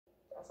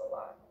a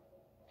lot.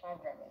 5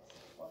 Grammys.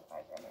 Won 5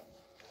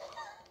 Grammys.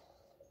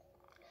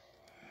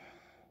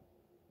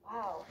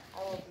 Wow, I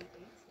will be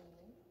 18.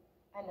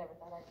 I never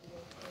thought I'd be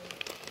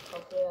 18.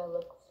 Hopefully I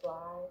look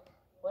fly.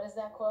 What is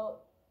that quote?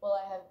 Will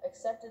I have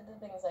accepted the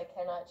things I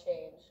cannot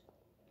change?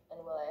 And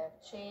will I have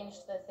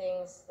changed the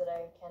things that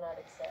I cannot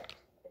accept?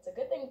 It's a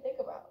good thing to think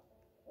about.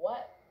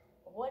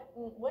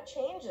 What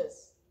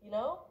changes? You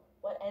know?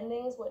 What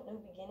endings? What new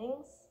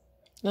beginnings?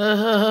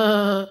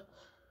 Oh,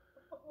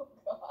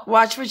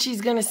 Watch what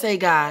she's gonna say,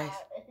 guys.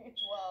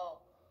 Age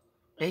well.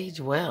 Age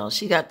well.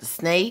 She got the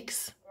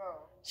snakes.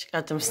 Girl. She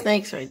got them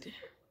snakes right there.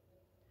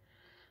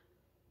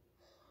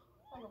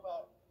 Talk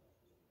about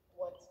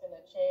what's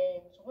gonna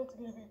change. What's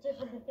gonna be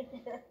different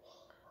here.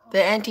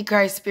 The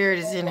Antichrist spirit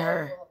is in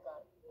her.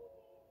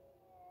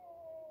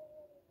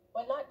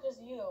 But not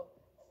just you.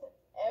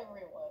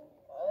 Everyone,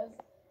 because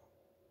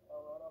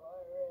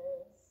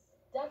coronavirus.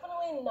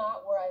 Definitely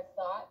not where I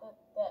thought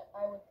that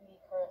I would be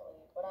currently,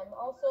 but I'm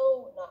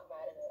also not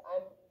mad at it.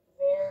 I'm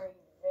very,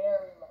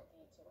 very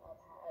lucky to have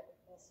had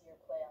this year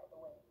play out the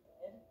way it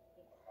did,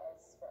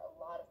 because for a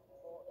lot of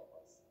people it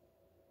was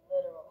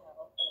literal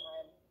hell, and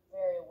I'm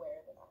very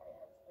aware that I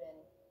have been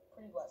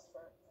pretty blessed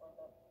for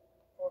the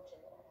fortune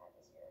that I've had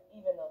this year,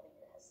 even though the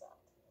year has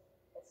sucked.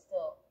 It's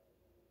still,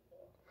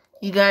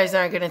 You guys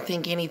aren't gonna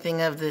think anything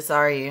of this,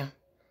 are you?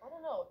 I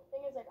don't know. The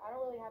thing is, like, I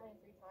don't really have any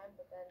free time,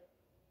 but then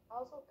I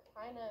also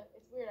kind of